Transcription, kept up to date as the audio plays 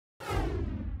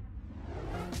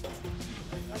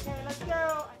Okay, let's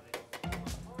go.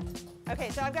 Okay,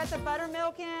 so I've got the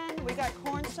buttermilk in, we got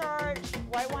cornstarch,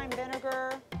 white wine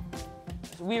vinegar.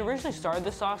 We originally started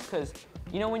this sauce because,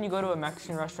 you know, when you go to a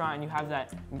Mexican restaurant and you have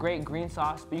that great green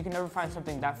sauce, but you can never find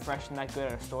something that fresh and that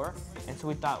good at a store. And so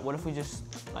we thought, what if we just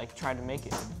like try to make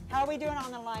it? How are we doing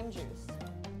on the lime juice?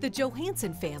 The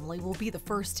Johannson family will be the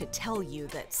first to tell you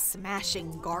that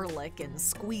smashing garlic and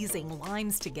squeezing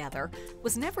limes together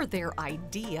was never their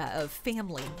idea of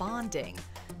family bonding.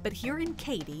 But here in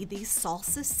Katy, these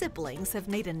salsa siblings have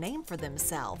made a name for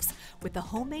themselves with a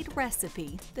homemade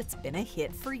recipe that's been a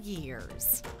hit for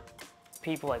years.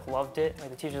 People like loved it, like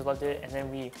the teachers loved it, and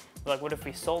then we were like, what if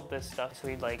we sold this stuff? So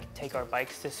we'd like take our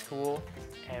bikes to school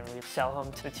and we'd sell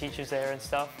them to the teachers there and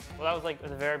stuff. Well, that was like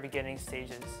the very beginning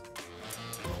stages.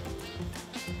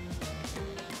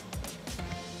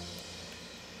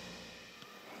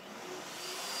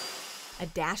 A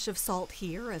dash of salt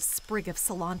here, a sprig of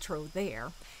cilantro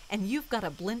there, and you've got a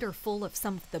blender full of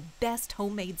some of the best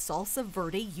homemade salsa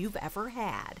verde you've ever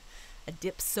had. A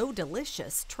dip so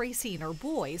delicious, Traci and her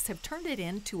boys have turned it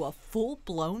into a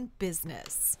full-blown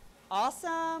business.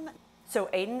 Awesome. So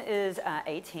Ayden is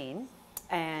 18,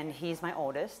 and he's my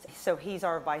oldest. So he's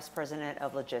our vice president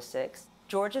of logistics.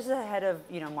 George is the head of,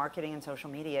 marketing and social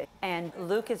media. And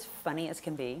Luke is funny as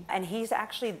can be, and he's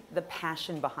actually the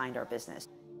passion behind our business.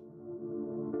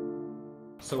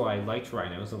 So I liked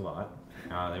rhinos a lot.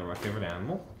 They were my favorite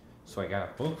animal. So I got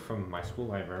a book from my school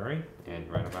library and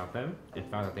read about them and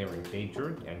found that they were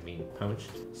endangered and being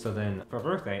poached. So then for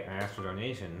birthday, I asked for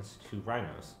donations to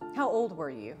rhinos. How old were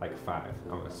you? Like 5.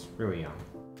 I was really young.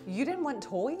 You didn't want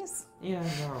toys? Yeah,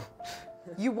 no.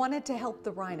 You wanted to help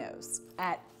the rhinos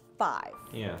at 5?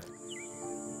 Yeah.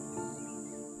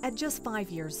 At just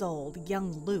 5 years old,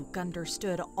 young Luke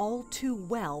understood all too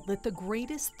well that the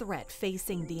greatest threat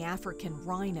facing the African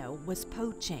rhino was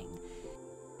poaching.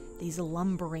 These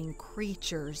lumbering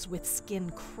creatures with skin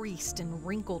creased and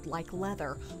wrinkled like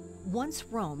leather once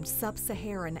roamed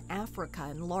sub-Saharan Africa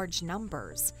in large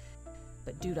numbers.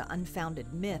 But due to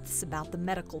unfounded myths about the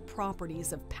medical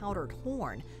properties of powdered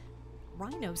horn,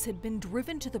 rhinos had been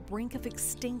driven to the brink of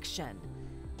extinction.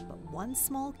 But one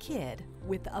small kid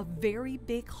with a very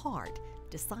big heart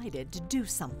decided to do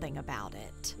something about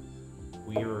it.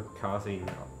 We are causing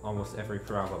almost every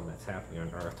problem that's happening on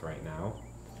Earth right now.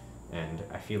 And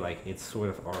I feel like it's sort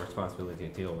of our responsibility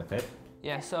to deal with it.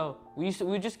 Yeah, so we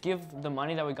would just give the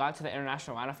money that we got to the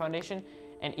International Rhino Foundation,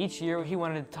 and each year he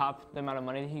wanted to top the amount of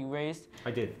money that he raised.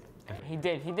 I did. He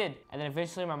did. And then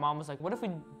eventually my mom was like, what if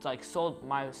we sold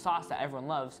my sauce that everyone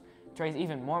loves to raise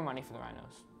even more money for the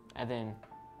rhinos? And then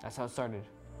that's how it started.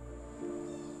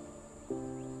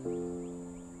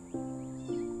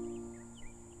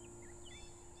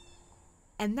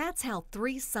 And that's how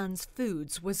Three Sons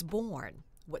Foods was born.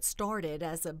 What started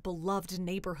as a beloved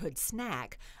neighborhood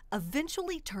snack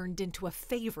eventually turned into a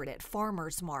favorite at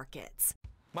farmers markets.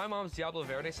 My mom's Diablo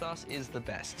Verde sauce is the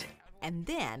best. And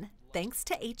then, thanks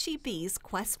to H-E-B's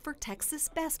Quest for Texas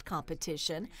Best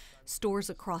competition, stores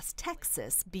across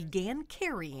Texas began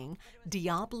carrying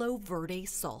Diablo Verde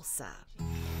salsa.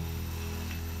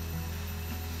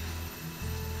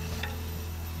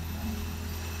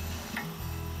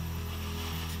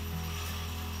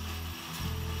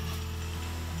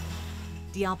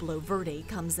 Diablo Verde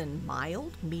comes in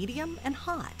mild, medium, and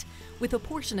hot, with a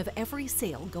portion of every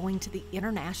sale going to the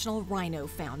International Rhino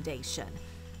Foundation,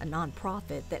 a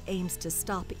nonprofit that aims to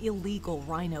stop illegal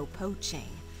rhino poaching.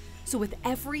 So with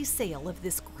every sale of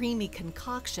this creamy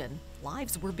concoction,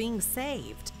 lives were being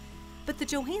saved. But the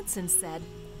Johannsons said,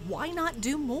 why not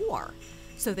do more?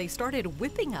 So they started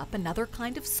whipping up another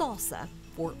kind of salsa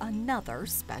for another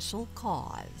special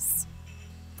cause.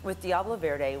 With Diablo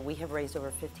Verde, we have raised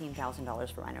over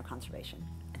 $15,000 for rhino conservation.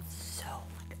 And so,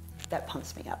 that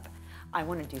pumps me up. I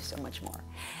want to do so much more.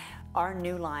 Our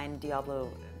new line,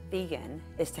 Diablo Vegan,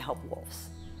 is to help wolves.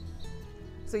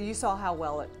 So you saw how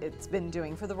well it's been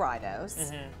doing for the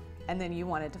rhinos, and then you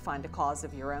wanted to find a cause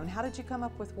of your own. How did you come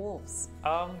up with wolves?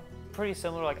 Pretty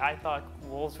similar. Like, I thought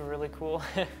wolves were really cool,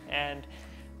 and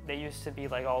they used to be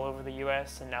like all over the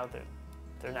U.S., and now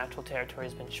their natural territory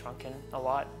has been shrunken a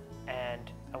lot, and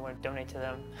I want to donate to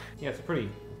them. Yeah, it's a pretty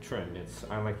trend.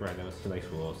 I like rhinos, he likes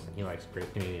wolves, and he likes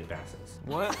Great Canadian Bassets.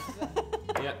 What?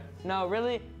 Yeah. No,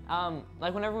 really,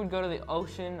 like whenever we'd go to the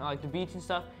ocean or like the beach and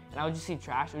stuff, and I would just see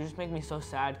trash, it would just make me so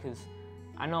sad because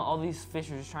I know all these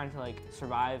fish are just trying to like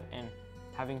survive, and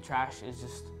having trash is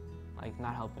just like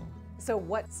not helping. So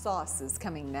what sauce is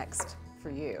coming next for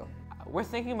you? We're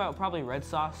thinking about probably red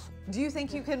sauce. Do you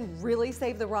think you can really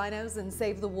save the rhinos and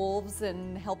save the wolves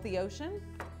and help the ocean?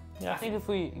 Yeah. I think if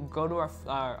we go to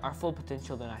our full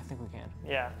potential, then I think we can.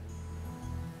 Yeah.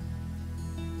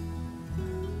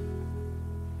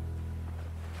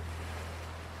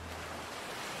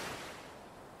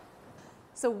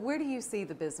 So where do you see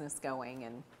the business going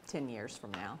in 10 years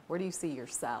from now? Where do you see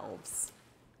yourselves?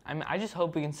 I just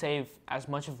hope we can save as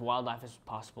much of wildlife as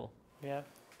possible. Yeah.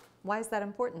 Why is that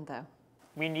important though?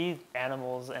 We need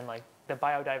animals and like the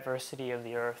biodiversity of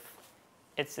the earth.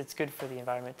 It's good for the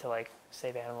environment to like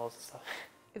save animals and stuff.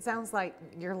 It sounds like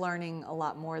you're learning a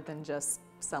lot more than just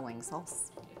selling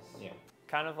sauce. Yeah.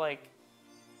 Kind of like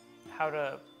how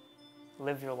to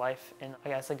live your life in, I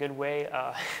guess, a good way.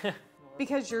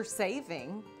 Because you're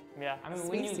saving yeah. I mean,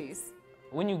 species.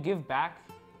 When you give back,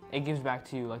 it gives back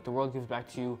to you. Like the world gives back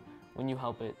to you when you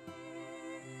help it.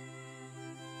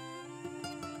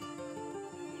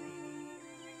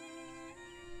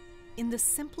 In the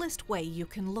simplest way you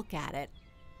can look at it,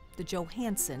 the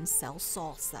Johannson sells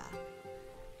salsa.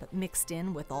 But mixed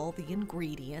in with all the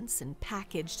ingredients and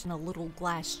packaged in a little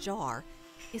glass jar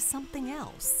is something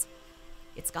else.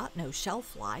 It's got no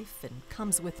shelf life and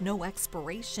comes with no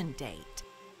expiration date.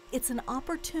 It's an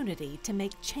opportunity to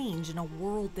make change in a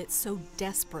world that so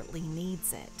desperately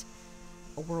needs it.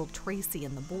 A world Traci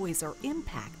and the boys are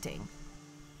impacting,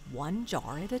 one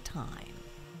jar at a time.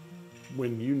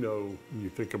 When you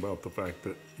think about the fact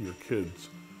that your kids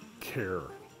care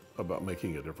about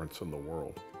making a difference in the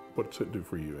world, what's it do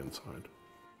for you inside?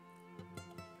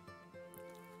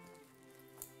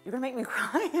 You're gonna make me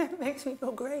cry. It makes me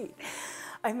feel great.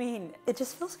 I mean, it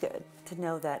just feels good to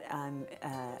know that I'm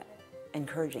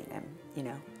encouraging them, you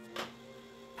know.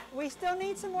 We still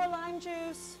need some more lime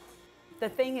juice. The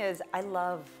thing is, I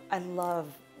love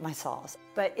my sauce,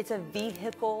 but it's a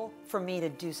vehicle for me to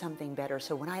do something better.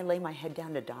 So when I lay my head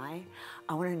down to die,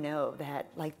 I want to know that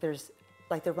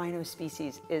the rhino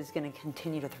species is going to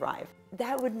continue to thrive.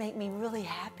 That would make me really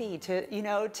happy to, you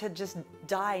know, to just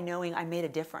die knowing I made a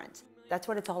difference. That's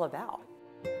what it's all about.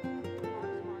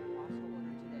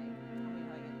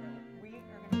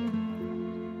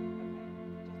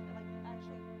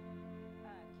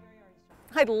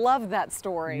 I love that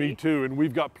story. Me too, and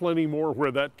we've got plenty more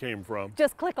where that came from.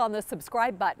 Just click on the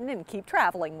subscribe button and keep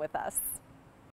traveling with us.